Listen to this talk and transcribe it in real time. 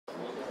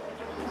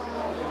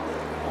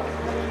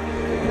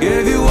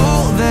Gave you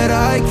all that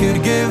I could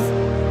give,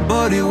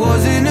 but it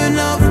wasn't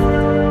enough.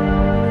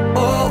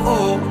 Oh,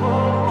 oh.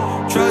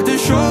 Tried to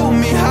show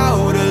me how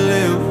to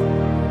live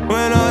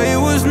when I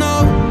was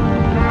numb.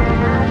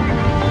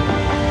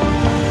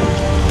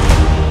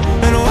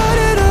 And why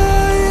did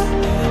I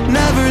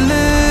never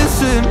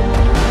listen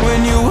when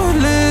you would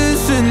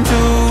listen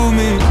to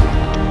me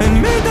and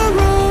make the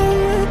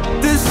wrong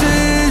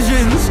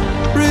decisions,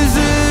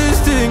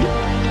 resisting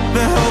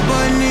the help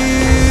I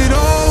need?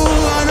 Oh,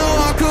 I know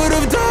I could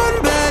have done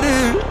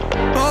better.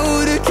 Oh,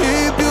 to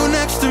keep you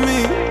next to me.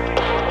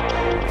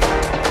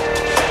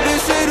 They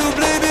say to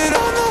blame it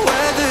on the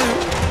weather.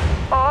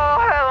 Oh,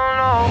 hell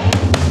no.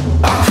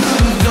 I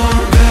could have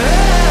done better.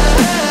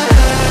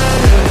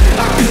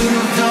 I could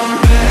have done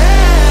better.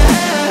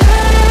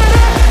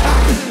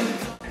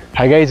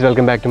 Hi guys,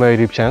 welcome back to my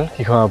YouTube channel.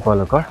 Kikho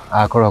apolokor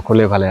akor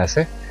hokole bhale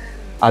ase.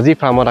 Aji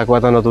farmot akwa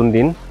eta notun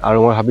din aru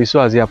moi bhabisu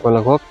aji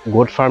apolokok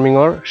goat farming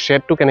or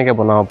shed to keneke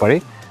banaba pari.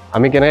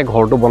 Ami keneke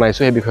ghor to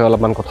banaisu he bikhoy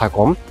alopman kotha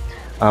kom.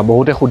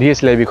 Bahute khudi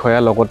asile bikhoya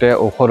logote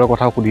okhodor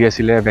kotha khudi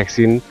asile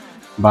vaccine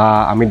ba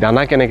ami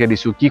dana keneke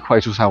disu ki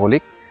khwaisu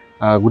sagolik.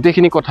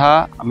 Gutekhini kotha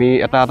ami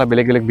eta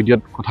beleg video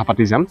kotha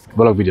pati jam.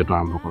 Bolok video to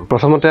arambho koru.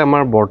 Prothomote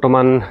amar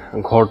bortoman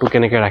ghor to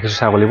keneke rakhisu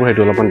sagolibur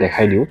hetu alopman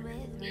dekhai diu.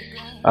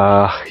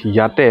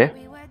 Yate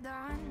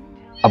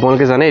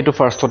আপোনালোকে জানে এটো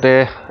ফাৰ্ষ্টতে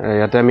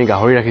ইয়াতে আমি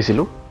গাহৰি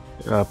ৰাখিছিলো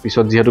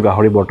পিছত যেহেতু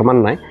গাহৰি বৰ্তমান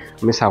নাই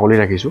আমি ছাগলী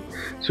ৰাখিছো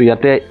সো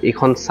ইয়াতে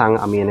এখন সাং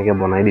আমি এনেকে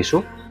বনাই দিছো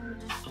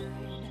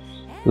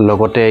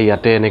লগতে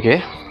ইয়াতে এনেকে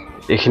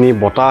এখিনি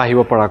বতা আহিব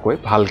পৰাকৈ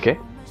ভালকে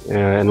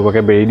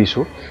এনেকুৱাকে বেৰি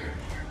দিছো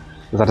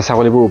যাতে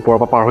ছাগলীবোৰ ওপৰৰ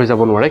পৰা পাৰ হৈ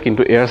যাব নোৱাৰে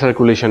কিন্তু এয়াৰ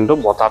সাৰ্কুলেশনটো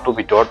বতাটো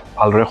ভিতৰত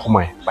ভালদৰে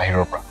সোমায়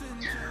বাহিৰৰ পৰা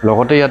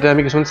লগতে ইয়াতে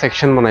আমি কিছুমান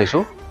সেকশন বনাইছো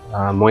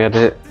মই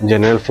ইয়াতে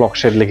জেনাৰেল ফ্লক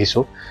শেড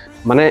লিখিছো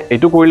মানে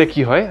এটো কৰিলে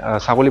কি হয়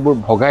ছাগলীবোৰ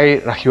ভগাই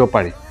ৰাখিব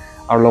পাৰি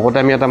আৰু লগতে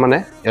আমি এটা মানে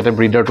ইয়াতে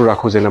ব্ৰিডাৰটো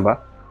ৰাখো যেনেবা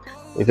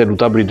এটা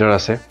দুটা ব্ৰিডাৰ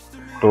আছে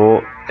তো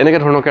এনেকে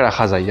ধৰণকে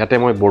ৰাখা যায় ইয়াতে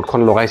মই বৰ্ডখন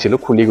লগাইছিলো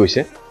খুলি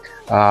গৈছে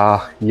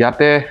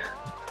ইয়াতে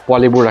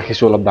পোৱালিবোৰ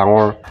ৰাখিছো অলপ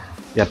ডাঙৰ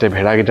ইয়াতে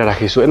ভেড়াগিটা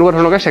ৰাখিছো এনেকুৱা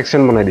ধৰণকে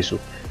সেকশন বনাই দিছো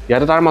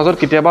ইয়াতে তাৰ মাজত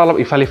কেতিয়াবা অলপ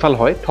ইফাল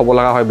হয় থব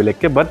লগা হয়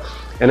বেলেগকে বাট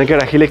এনেকে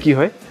ৰাখিলে কি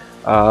হয়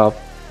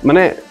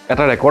মানে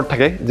এটা ৰেকৰ্ড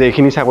থাকে যে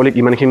এখিনি ছাগলীক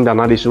ইমানখিনি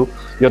দানা দিছো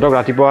ইহঁতক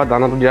ৰাতিপুৱা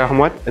দানাটো দিয়াৰ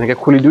সময়ত এনেকে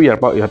খুলি দিও ইয়াৰ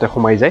পৰা ইহঁতে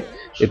সোমাই যায়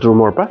এটো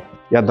ৰুমৰ পৰা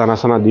ইয়াত দানা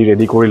সানা দি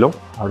ৰেডি কৰি লও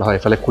আৰু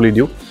হাইফালে খুলি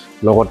দিও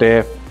লগতে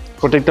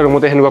প্ৰত্যেকটা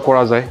ৰুমতে হেনেকুৱা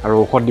কৰা যায় আৰু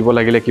ঔষধ দিব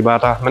লাগিলে কিবা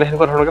এটা মানে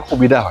হেনেকুৱা ধৰণকে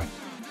সুবিধা হয়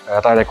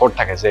এটা ৰেকৰ্ড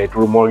থাকে যে এটো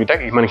ৰুমৰ গিটাক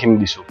ইমানখিনি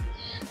দিছো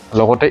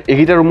লগতে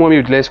এগিটা ৰুম আমি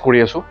ইউটিলাইজ কৰি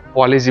আছো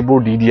পোৱালি জিবোৰ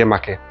দি দিয়ে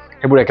মাকে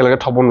হেবোৰ একেলগে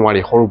থব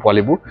নোৱাৰি সৰু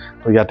পোৱালিবোৰ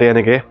তো ইয়াতে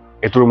এনেকে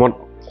এটো ৰুমত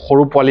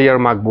সৰু পোৱালি আৰু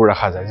মাকবোৰ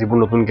ৰাখা যায় যিবোৰ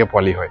নতুনকে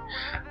পোৱালি হয়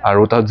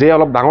আৰু তা যে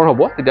অলপ ডাঙৰ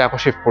হ'ব তেতিয়া আকৌ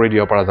শিফট কৰি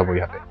দিব পৰা যাব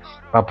ইয়াতে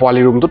বা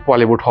পোৱালি ৰুমটোত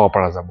পোৱালিবোৰ থব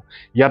পৰা যাব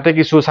ইয়াতে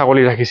কিছু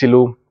ছাগলী ৰাখিছিলো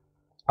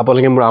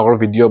আপোনালোকে মোৰ আগৰ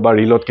ভিডিও বা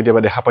ৰিলত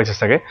কেতিয়াবা দেখা পাইছে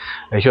চাগে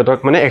হিয়তক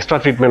মানে এক্সট্ৰা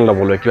ট্ৰিটমেন্ট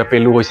লবলৈ কিবা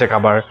পেলু হৈছে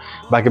কাবাৰ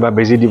বা কিবা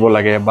বেজি দিব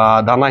লাগে বা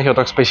দানা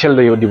হিয়তক স্পেশাল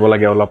দিব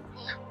লাগে অলপ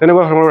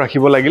তেনেকুৱা ধৰণৰ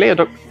ৰাখিব লাগিলে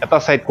এটো এটা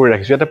সাইড কৰি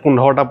ৰাখিছো ইয়াতে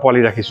 15টা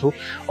পোৱালি ৰাখিছো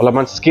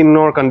অলপমান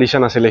স্কিনৰ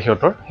কন্ডিশন আছিল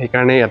হিয়তৰ সেই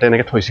কাৰণে ইয়াতে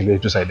এনেকে থৈছিলো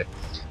এইটো সাইডে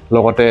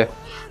লগতে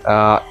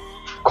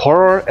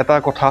ঘৰৰ এটা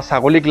কথা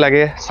ছাগলীক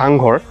লাগে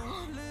চাংঘৰ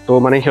তো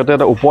মানে হিয়তে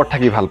এটা ওপৰত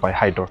থাকি ভাল পায়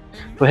হাইটৰ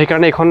তো সেই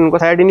কাৰণে এখন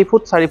 3.5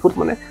 ফুট 4 ফুট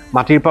মানে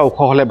মাটিৰ পৰা ওখ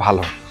হলে ভাল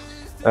হয়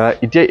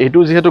এতিয়া এটো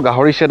যেহেতু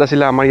গাহৰি শেড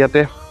আছিল আমাৰ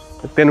ইয়াতে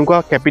তেনেকুৱা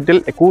ক্যাপিটাল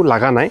একো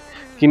লাগা নাই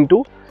কিন্তু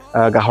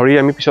গাহৰি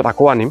আমি পিছত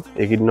আকৌ আনিম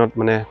একিদিনত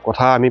মানে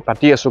কথা আমি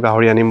পাতি আছো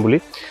গাহৰি আনিম বুলি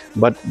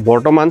বাট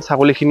বৰ্তমান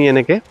ছাগলীখিনি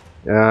এনেকে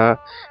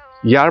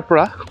ইয়াৰ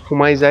পৰা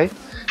সোমাই যায়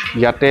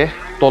ইয়াতে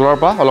তলৰ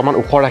পৰা অলপমান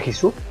ওখ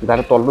ৰাখিছো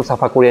যাতে তলটো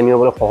সাফা কৰি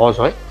আনিবলৈ সহজ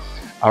হয়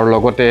আৰু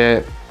লগতে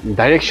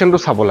ডাইৰেকশনটো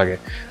চাব লাগে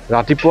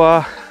ৰাতিপুৱা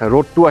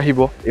ৰোডটো আহিব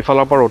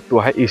ইফালৰ পৰা ৰোডটো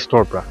আহে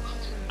ইষ্টৰ পৰা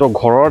তো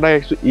ঘৰৰ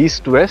ডাইৰেকশন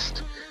ইষ্ট ওয়েষ্ট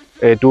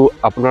এটো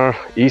আপোনাৰ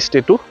ইষ্ট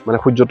এটো মানে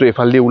সূৰ্যটো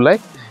ইফালদি উলাই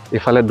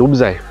ইফালে ডুব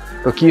যায়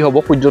তো কি হ'ব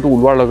সূৰ্যটো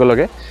উলোৱাৰ লগে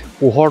লগে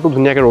পোহৰটো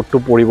ধুনিয়াকে ৰোডটো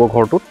পৰিব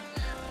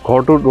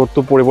ঘৰটোত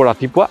ৰোডটো পৰিব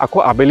ৰাতিপুৱা আকৌ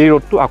আবেলি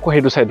ৰোডটো আকৌ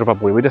হেতু সাইডৰ পৰা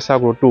পৰিব এটা সাব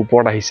ৰোডটো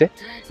ওপৰত আহিছে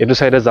এটো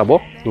সাইডে যাব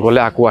গলে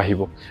আকৌ আহিব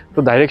তো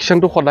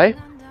ডাইৰেকশনটো সদায়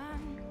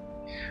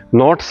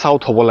নৰ্থ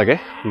সাউথ হ'ব লাগে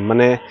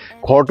মানে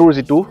ঘৰটোৰ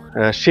যেটো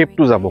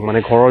শেপটো যাব মানে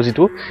ঘৰৰ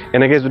যেটো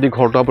এনেকে যদি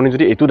ঘৰটো আপুনি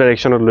যদি এটো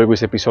ডাইৰেকশনত লৈ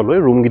গৈছে পিছলৈ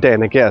ৰুম গিটা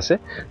এনেকে আছে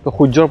তো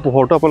সূৰ্যৰ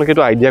পোহৰটো আপোনালোকে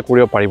এটো আইডিয়া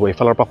কৰিব পাৰিব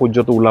ইফালৰ পৰা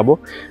সূৰ্যটো উলাব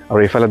আৰু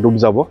ইফালে ডুব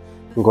যাব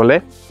গলে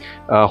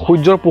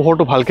সূৰ্যৰ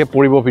পোহৰটো ভালকে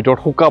পৰিব ভিতৰত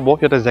শুকাব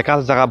ইয়াতে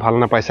জাগা ভাল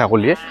নাপায়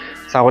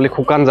ছাগলী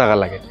শুকান জাগা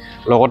লাগে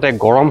লগতে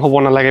গৰম হ'ব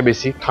নালাগে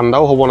বেছি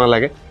ঠাণ্ডাও হ'ব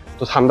নালাগে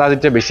তো ঠাণ্ডা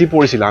যেতিয়া বেছি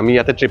পৰিছিল আমি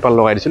ইয়াতে ট্ৰিপল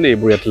লগাই দিছিল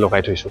এইবোৰ ইয়াতে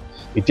লগাই থৈছো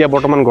এতিয়া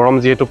বৰ্তমান গৰম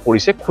যেহেতু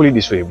পৰিছে খুলি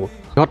দিছো এইবোৰ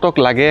হিয়তক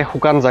লাগে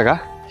শুকান জাগা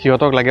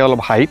হিয়তক লাগে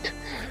অলপ হাইট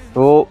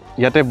তো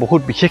ইয়াতে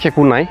বহুত বিশেষ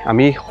একো নাই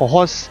আমি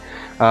সহজ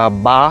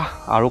বা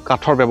আৰু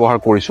কাঠৰ ব্যৱহাৰ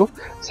কৰিছো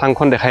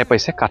সাংখন দেখাই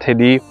পাইছে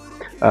কাঠেদি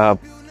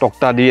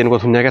টকটা দি এনেকৈ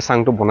ধুনিয়াকে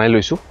সাংটো বনাই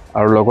লৈছো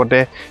আৰু লগতে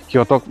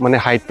হিয়তক মানে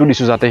হাইটটো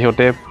দিছো যাতে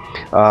হিয়তে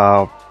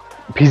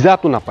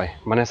ভিজাটো নাপায়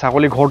মানে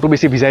ছাগলী ঘৰটো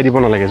বেছি ভিজাই দিব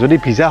নালাগে যদি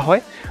ভিজা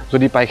হয়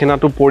যদি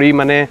পায়খানাটো পৰি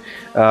মানে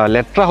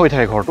লেট্ৰা হৈ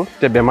থাকে ঘৰটো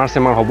তে বেমাৰ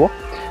সেমাৰ হ'ব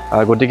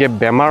গতিকে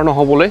বেমাৰ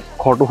নহ'বলৈ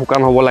ঘৰটো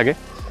শুকান হ'ব লাগে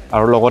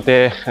আৰু লগতে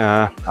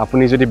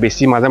আপুনি যদি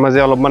বেছি মাজে মাজে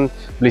অলপমান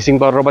ব্লিচিং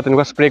পাউডাৰ বা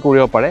তেনেকুৱা স্প্ৰে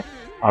কৰিব পাৰে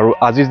আৰু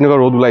আজি যেনেকুৱা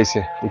ৰ'দ ওলাইছে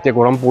এতিয়া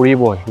গৰম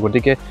পৰিবই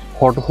গতিকে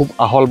ঘৰটো খুব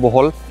আহল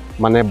বহল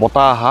মানে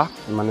বতাহ আহা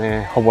মানে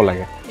হ'ব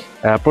লাগে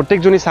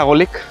প্ৰত্যেকজনী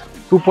ছাগলীক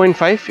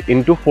 2.5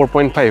 into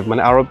 4.5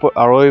 মানে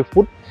 2.5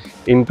 ফুট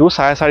into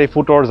 4.5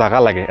 ফুটৰ জাগা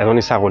লাগে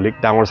এজনী ছাগলীক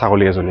ডাঙৰ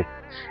ছাগলী এজনীক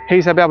সেই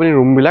হিচাপে আপুনি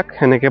ৰুমবিলাক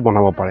সেনেকৈ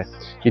বনাব পাৰে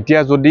এতিয়া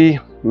যদি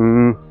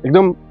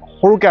একদম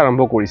সৰুকৈ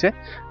আৰম্ভ কৰিছে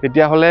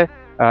তেতিয়াহ'লে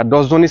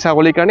 10জনী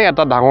ছাগলীৰ কাৰণে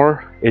এটা ডাঙৰ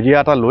এৰিয়া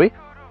এটা লৈ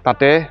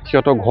তাতে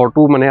সিহঁতৰ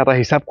ঘৰটো মানে এটা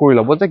হিচাপ কৰি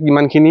ল'ব যে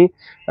কিমানখিনি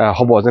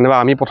হ'ব যেনিবা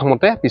আমি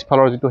প্ৰথমতে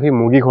পিছফালৰ যিটো সেই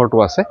মুৰ্গী ঘৰটো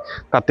আছে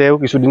তাতেও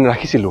কিছুদিন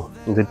ৰাখিছিলোঁ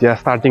যেতিয়া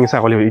ষ্টাৰ্টিং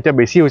ছাগলী হৈ এতিয়া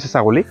বেছি হৈছে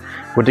ছাগলী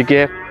গতিকে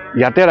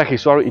ইয়াতে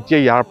ৰাখিছোঁ আৰু এতিয়া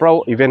ইয়াৰ পৰাও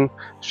ইভেন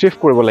শ্বিফ্ট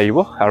কৰিব লাগিব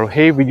আৰু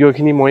সেই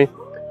ভিডিঅ'খিনি মই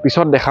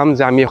পিছত দেখাম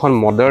যে আমি এখন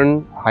মডাৰ্ণ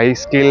হাই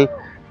স্কেল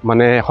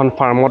মানে এখন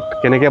ফাৰ্মত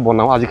কেনেকৈ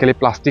বনাওঁ আজিকালি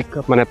প্লাষ্টিক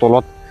মানে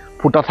তলত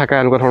ফুটা থকা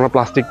এনেকুৱা ধৰণৰ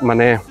প্লাষ্টিক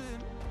মানে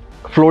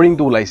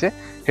ফ্ল'ৰিংটো ওলাইছে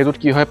সেইটোত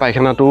কি হয়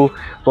পায়খানাটো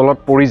তলত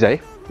পৰি যায়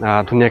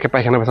ধুনীয়াকৈ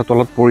পায়খানা পেচাব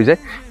তলত পৰি যায়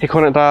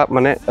সেইখন এটা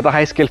মানে এটা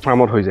হাই স্কেল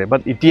ফাৰ্মত হৈ যায়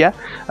বাট এতিয়া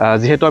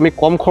যিহেতু আমি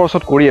কম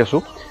খৰচত কৰি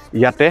আছোঁ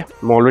ইয়াতে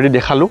মই অলৰেডি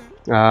দেখালোঁ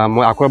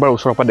মই আকৌ এবাৰ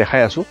ওচৰৰ পৰা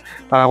দেখাই আছোঁ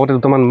তাৰ আগতে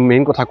দুটামান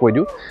মেইন কথা কৈ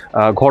দিওঁ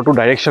ঘৰটোৰ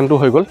ডাইৰেকশ্যনটো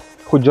হৈ গ'ল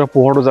সূৰ্যৰ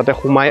পোহৰটো যাতে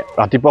সোমাই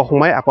ৰাতিপুৱা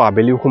সোমাই আকৌ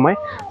আবেলিও সোমাই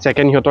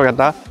ছেকেণ্ড সিহঁতক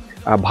এটা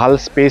ভাল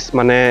স্পেচ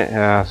মানে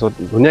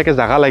ধুনীয়াকৈ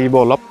জাগা লাগিব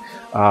অলপ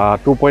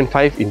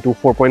 2.5 into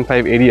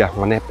 4.5 এৰিয়া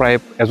মানে প্ৰায়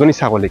এজনী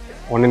ছাগলীক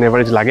অন এন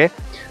এভাৰেজ লাগে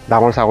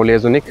ডাঙৰ ছাগলী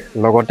এজনীক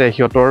লগতে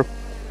সিহঁতৰ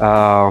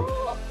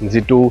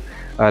যিটো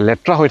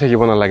লেতেৰা হৈ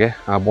থাকিব নালাগে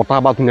বতাহ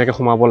বা ধুনীয়াকৈ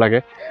সোমাব লাগে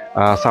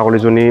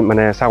ছাগলীজনী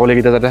মানে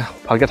ছাগলীকেইটা যাতে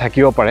ভালকৈ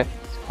থাকিব পাৰে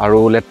আৰু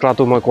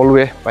লেতেৰাটো মই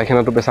ক'লোৱে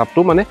পায়খানাটো পেচাবটো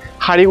মানে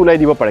সাৰি ওলাই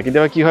দিব পাৰে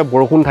কেতিয়াবা কি হয়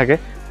বৰষুণ থাকে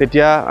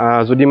তেতিয়া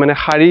যদি মানে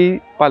সাৰি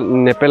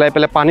নেপেলাই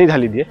পেলাই পানী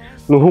ঢালি দিয়ে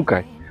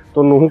নুশুকায় তো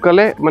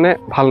নুশুকালে মানে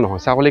ভাল নহয়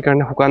ছাগলীৰ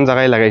কাৰণে শুকান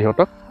জেগাই লাগে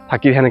সিহঁতক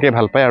থাকি সেনেকৈ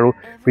ভাল পায় আৰু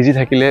ভিজি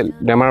থাকিলে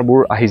বেমাৰবোৰ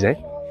আহি যায়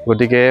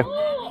গতিকে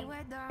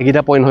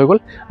এইকেইটা পইণ্ট হৈ গ'ল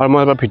আৰু মই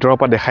এবাৰ ভিতৰৰ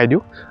পৰা দেখাই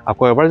দিওঁ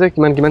আকৌ এবাৰ যে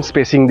কিমান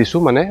স্পেচিং দিছোঁ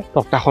মানে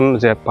তক্তাখন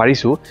যে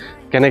পাৰিছোঁ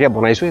কেনেকৈ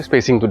বনাইছোঁ এই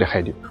স্পেচিংটো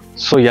দেখাই দিওঁ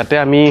চ' ইয়াতে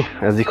আমি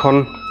যিখন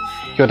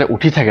সিহঁতে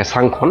উঠি থাকে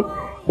চাংখন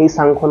সেই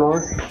চাংখনৰ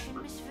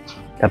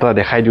এটা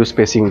দেখাই দিওঁ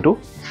স্পেচিংটো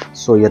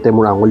চ' ইয়াতে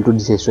মোৰ আঙুলিটো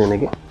দি চাইছোঁ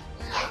এনেকৈ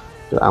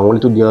তো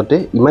আঙুলিটো দিওঁতে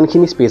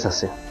ইমানখিনি স্পেচ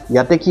আছে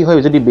ইয়াতে কি হয়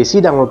যদি বেছি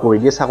ডাঙৰ কৰি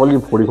দিয়ে ছাগলীৰ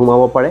ভৰি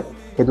সোমাব পাৰে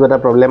সেইটো এটা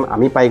প্ৰব্লেম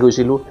আমি পাই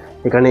গৈছিলোঁ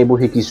সেইকাৰণে এইবোৰ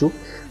শিকিছোঁ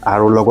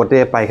আৰু লগতে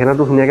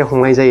পায়খানাটো ধুনীয়াকৈ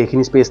সোমাই যায়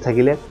এইখিনি স্পেচ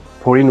থাকিলে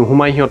ভৰি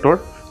নোসোমাই সিহঁতৰ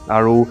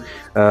আৰু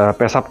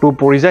পেচাবটো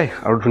পৰি যায়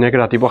আৰু ধুনীয়াকৈ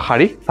ৰাতিপুৱা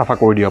সাৰি চাফা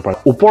কৰি দিব পাৰে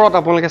ওপৰত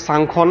আপোনালোকে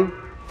চাংখন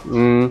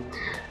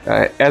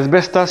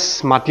এছবেষ্টাছ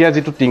মাটিয়া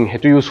যিটো টিং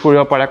সেইটো ইউজ কৰিব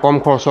পাৰে কম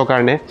খৰচৰ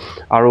কাৰণে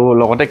আৰু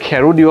লগতে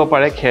খেৰো দিব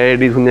পাৰে খেৰ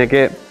দি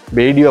ধুনীয়াকৈ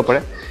বেৰি দিব পাৰে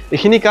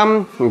এইখিনি কাম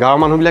গাঁৱৰ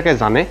মানুহবিলাকে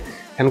জানে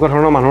সেনেকুৱা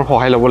ধৰণৰ মানুহৰ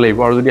সহায় ল'ব লাগিব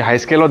আৰু যদি হাই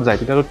স্কেলত যায়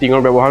তেতিয়াতো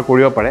টিঙৰ ব্যৱহাৰ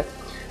কৰিব পাৰে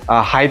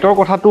হাইটৰ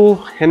কথাটো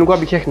সেনেকুৱা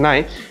বিশেষ নাই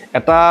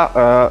এটা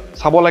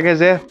চাব লাগে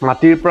যে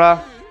মাটিৰ পৰা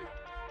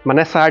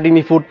মানে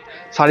 3.5 ফুট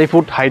 4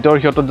 ফুট হাইটৰ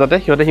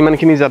সিহঁতে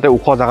সিমানখিনি যাতে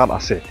ওখ জেগাত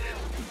আছে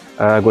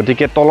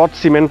গতিকে তলত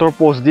চিমেণ্টৰ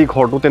পোষ্ট দি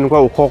ঘৰটো তেনেকুৱা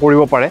ওখ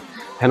কৰিব পাৰে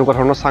সেনেকুৱা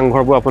ধৰণৰ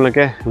চাংঘৰবোৰ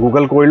আপোনালোকে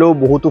গুগল কৰিলেও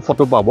বহুতো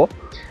ফটো পাব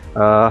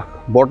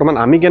বৰ্তমান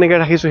আমি কেনেকৈ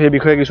ৰাখিছোঁ সেই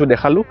বিষয়ে কিছু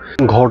দেখালোঁ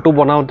ঘৰটো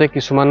বনাওঁতে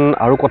কিছুমান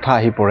আৰু কথা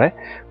আহি পৰে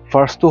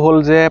ফাৰ্ষ্টটো হ'ল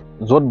যে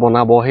য'ত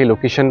বনাব সেই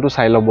লোকেশ্যনটো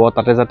চাই ল'ব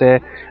তাতে যাতে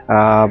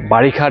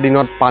বাৰিষা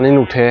দিনত পানী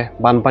নুঠে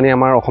বানপানী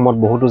আমাৰ অসমত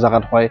বহুতো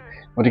জেগাত হয়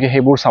গতিকে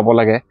সেইবোৰ চাব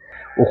লাগে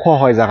ওখ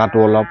হয় জেগাটো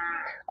অলপ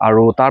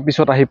আৰু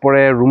তাৰপিছত আহি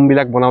পৰে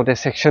ৰুমবিলাক বনাওঁতে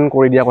ছেকশ্যন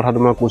কৰি দিয়া কথাটো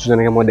মই কৈছোঁ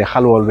যেনেকৈ মই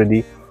দেখালোঁ অলৰেডি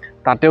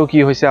তাতেও কি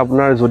হৈছে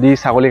আপোনাৰ যদি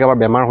ছাগলী কাৰোবাৰ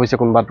বেমাৰ হৈছে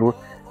কোনোবাটোৰ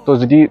তো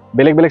যদি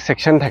বেলেগ বেলেগ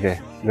ছেকশ্যন থাকে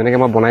যেনেকৈ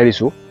মই বনাই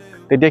দিছোঁ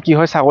তেতিয়া কি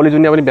হয়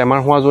ছাগলীজনী আপুনি বেমাৰ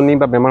হোৱাজনী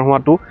বা বেমাৰ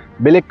হোৱাটো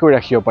বেলেগকৈ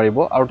ৰাখিব পাৰিব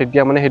আৰু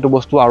তেতিয়া মানে সেইটো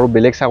বস্তু আৰু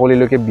বেলেগ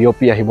ছাগলীলৈকে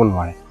বিয়পি আহিব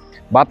নোৱাৰে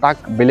বা তাক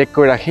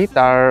বেলেগকৈ ৰাখি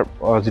তাৰ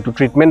যিটো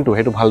ট্ৰিটমেণ্টটো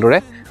সেইটো ভালদৰে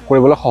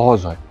কৰিবলৈ সহজ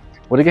হয়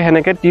গতিকে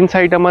সেনেকৈ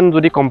 3-4টামান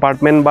যদি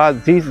কম্পাৰ্টমেণ্ট বা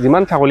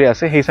যিমান ছাগলী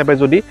আছে সেই হিচাপে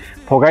যদি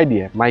ভগাই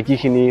দিয়ে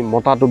মাইকীখিনি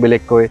মতাটো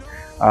বেলেগকৈ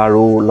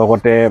আৰু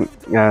লগতে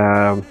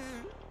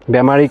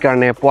বেমাৰীৰ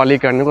কাৰণে পোৱালিৰ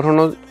কাৰণে এনেকুৱা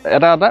ধৰণৰ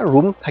এটা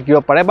ৰুম থাকিব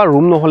পাৰে বা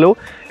ৰুম নহ'লেও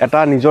এটা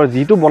নিজৰ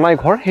যিটো বনাই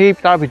ঘৰ সেই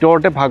তাৰ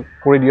ভিতৰতে ভাগ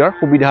কৰি দিয়াৰ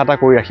সুবিধা এটা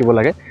কৰি ৰাখিব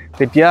লাগে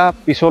তেতিয়া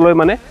পিছলৈ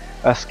মানে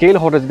স্কেল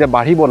হওঁতে যেতিয়া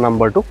বাঢ়িব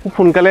নাম্বাৰটো খুব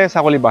সোনকালে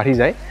ছাগলী বাঢ়ি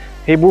যায়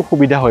সেইবোৰ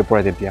সুবিধা হৈ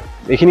পৰে তেতিয়া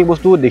এইখিনি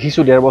বস্তু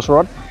দেখিছোঁ 1.5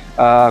 বছৰত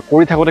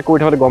কৰি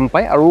থাকোঁতে গম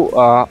পায় আৰু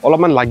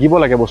অলপমান লাগিব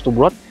লাগে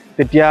বস্তুবোৰত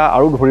তেতিয়া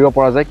আৰু ধৰিব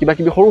পৰা যায় কিবা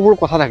কিবি সৰু সৰু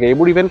কথা থাকে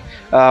এইবোৰ ইভেন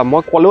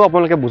মই ক'লেও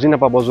আপোনালোকে বুজি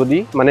নাপাব যদি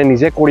মানে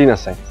নিজে কৰি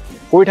নাচায়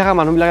কৰি থকা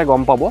মানুহবিলাকে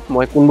গম পাব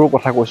মই কোনবোৰ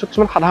কথা কৈছোঁ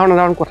কিছুমান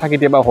সাধাৰণ কথা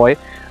কেতিয়াবা হয়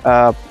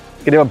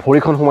কেতিয়াবা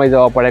ভৰিখন সোমাই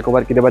যাব পাৰে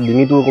ক'ৰবাত কেতিয়াবা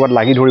ডিঙিটোৰ ক'ৰবাত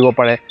লাগি ধৰিব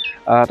পাৰে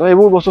তো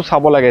এইবোৰ বস্তু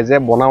চাব লাগে যে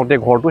বনাওঁতে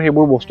ঘৰটো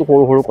সেইবোৰ বস্তু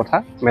সৰু সৰু কথা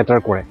মেটাৰ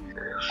কৰে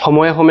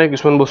সময়ে সময়ে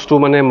কিছুমান বস্তু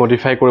মানে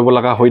মডিফাই কৰিব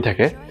লগা হৈ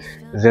থাকে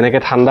যেনেকৈ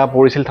ঠাণ্ডা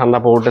পৰিছিল ঠাণ্ডা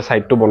পৰোঁতে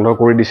ছাইডটো বন্ধ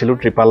কৰি দিছিলোঁ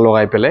ত্ৰিপাল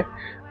লগাই পেলাই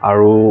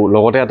আৰু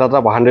লগতে এটা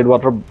 100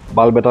 ৱাটৰ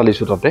বাল্ব এটা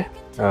দিছোঁ তাতে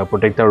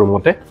প্ৰত্যেকটা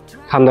ৰুমতে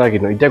ঠাণ্ডা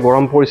কিন্তু এতিয়া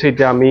গৰম পৰিছে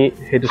এতিয়া আমি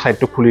সেইটো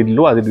সাইডটো খুলি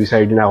দিলোঁ আজি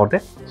 2-4 দিন আগতে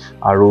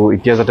আৰু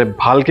এতিয়া যাতে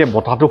ভালকৈ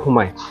বতাহটো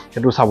সোমায়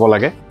সেইটো চাব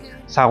লাগে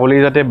ছাগলী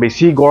যাতে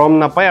বেছি গৰম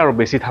নাপায় আৰু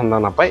বেছি ঠাণ্ডা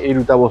নাপায় এই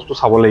দুটা বস্তু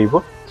চাব লাগিব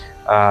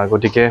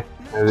গতিকে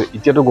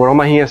এতিয়াতো গৰম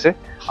আহি আছে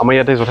আমাৰ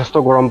ইয়াতে যথেষ্ট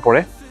গৰম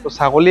পৰে তো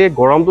ছাগলীয়ে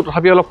গৰমটো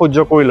তথাপি অলপ সহ্য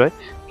কৰি লয়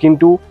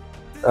কিন্তু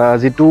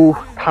যেটো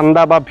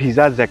ঠাণ্ডা বা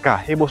ভিজা জেকা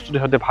সেই বস্তুটো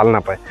হতে ভাল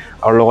নাপায়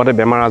আৰু লগতে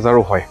বেমাৰ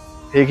আজাৰো হয়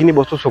সেইখিনি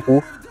বস্তু চকু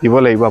দিব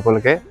লাগিব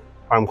আপোনালোকে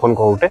ফাৰ্মখন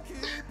কৰোতে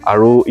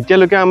আৰু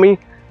এতিয়ালৈকে আমি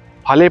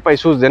ভালে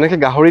পাইছো যেনেকৈ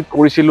গাহৰিত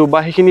কৰিছিলো বা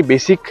সেইখিনি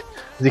বেসিক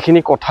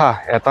যিখিনি কথা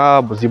এটা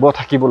জীৱ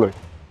থাকিবলৈ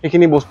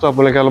সেইখিনি বস্তু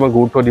আপোনালোকে অলপমান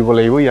গুৰুত্ব দিব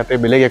লাগিব ইয়াতে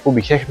বেলেগ একো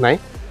বিশেষ নাই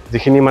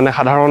যিখিনি মানে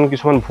সাধাৰণ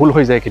কিছুমান ভুল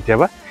হৈ যায়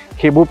কেতিয়াবা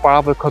সেইবোৰ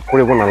পৰাপক্ষত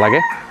কৰিব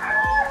নালাগে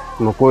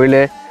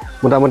নকৰিলে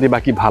মোটামুটি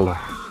বাকি ভাল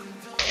হয়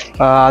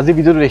আজি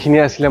ভিডিওটো দেখিনি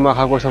আছিলে মই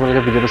আশা কৰিছো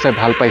আপোনালোকে ভিডিওটো চাই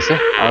ভাল পাইছে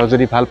আৰু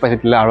যদি ভাল পাইছে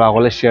তেলে আৰু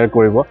আগলৈ শেয়াৰ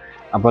কৰিব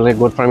আপোনালোকে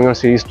গোট ফাৰ্মিঙৰ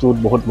সিৰিজটোত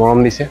বহুত মৰম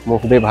দিছে মোৰ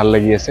খুবেই ভাল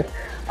লাগি আছে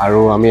আৰু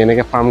আমি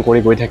এনেকৈ ফাৰ্ম কৰি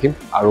গৈ থাকিম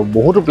আৰু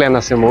বহুতো প্ল্যান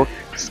আছে মোৰ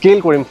স্কেল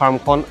কৰিম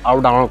ফাৰ্মখন আৰু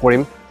ডাঙৰ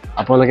কৰিম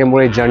আপোনালোকে মোৰ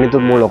এই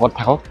জাৰ্নিটোত মোৰ লগত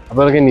থাকক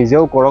আপোনালোকে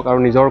নিজেও কৰক আৰু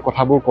নিজৰ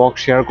কথাবোৰ কওক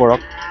শেয়াৰ কৰক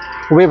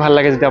খুবেই ভাল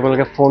লাগে যেতিয়া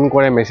আপোনালোকে ফোন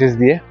কৰে মেছেজ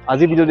দিয়ে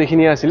আজি ভিডিও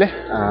দেখিনি আছিলে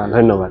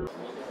ধন্যবাদ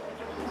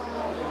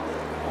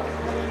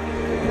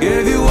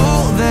Gave you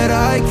all that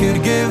I could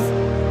give,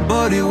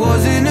 but it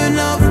wasn't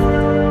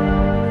enough.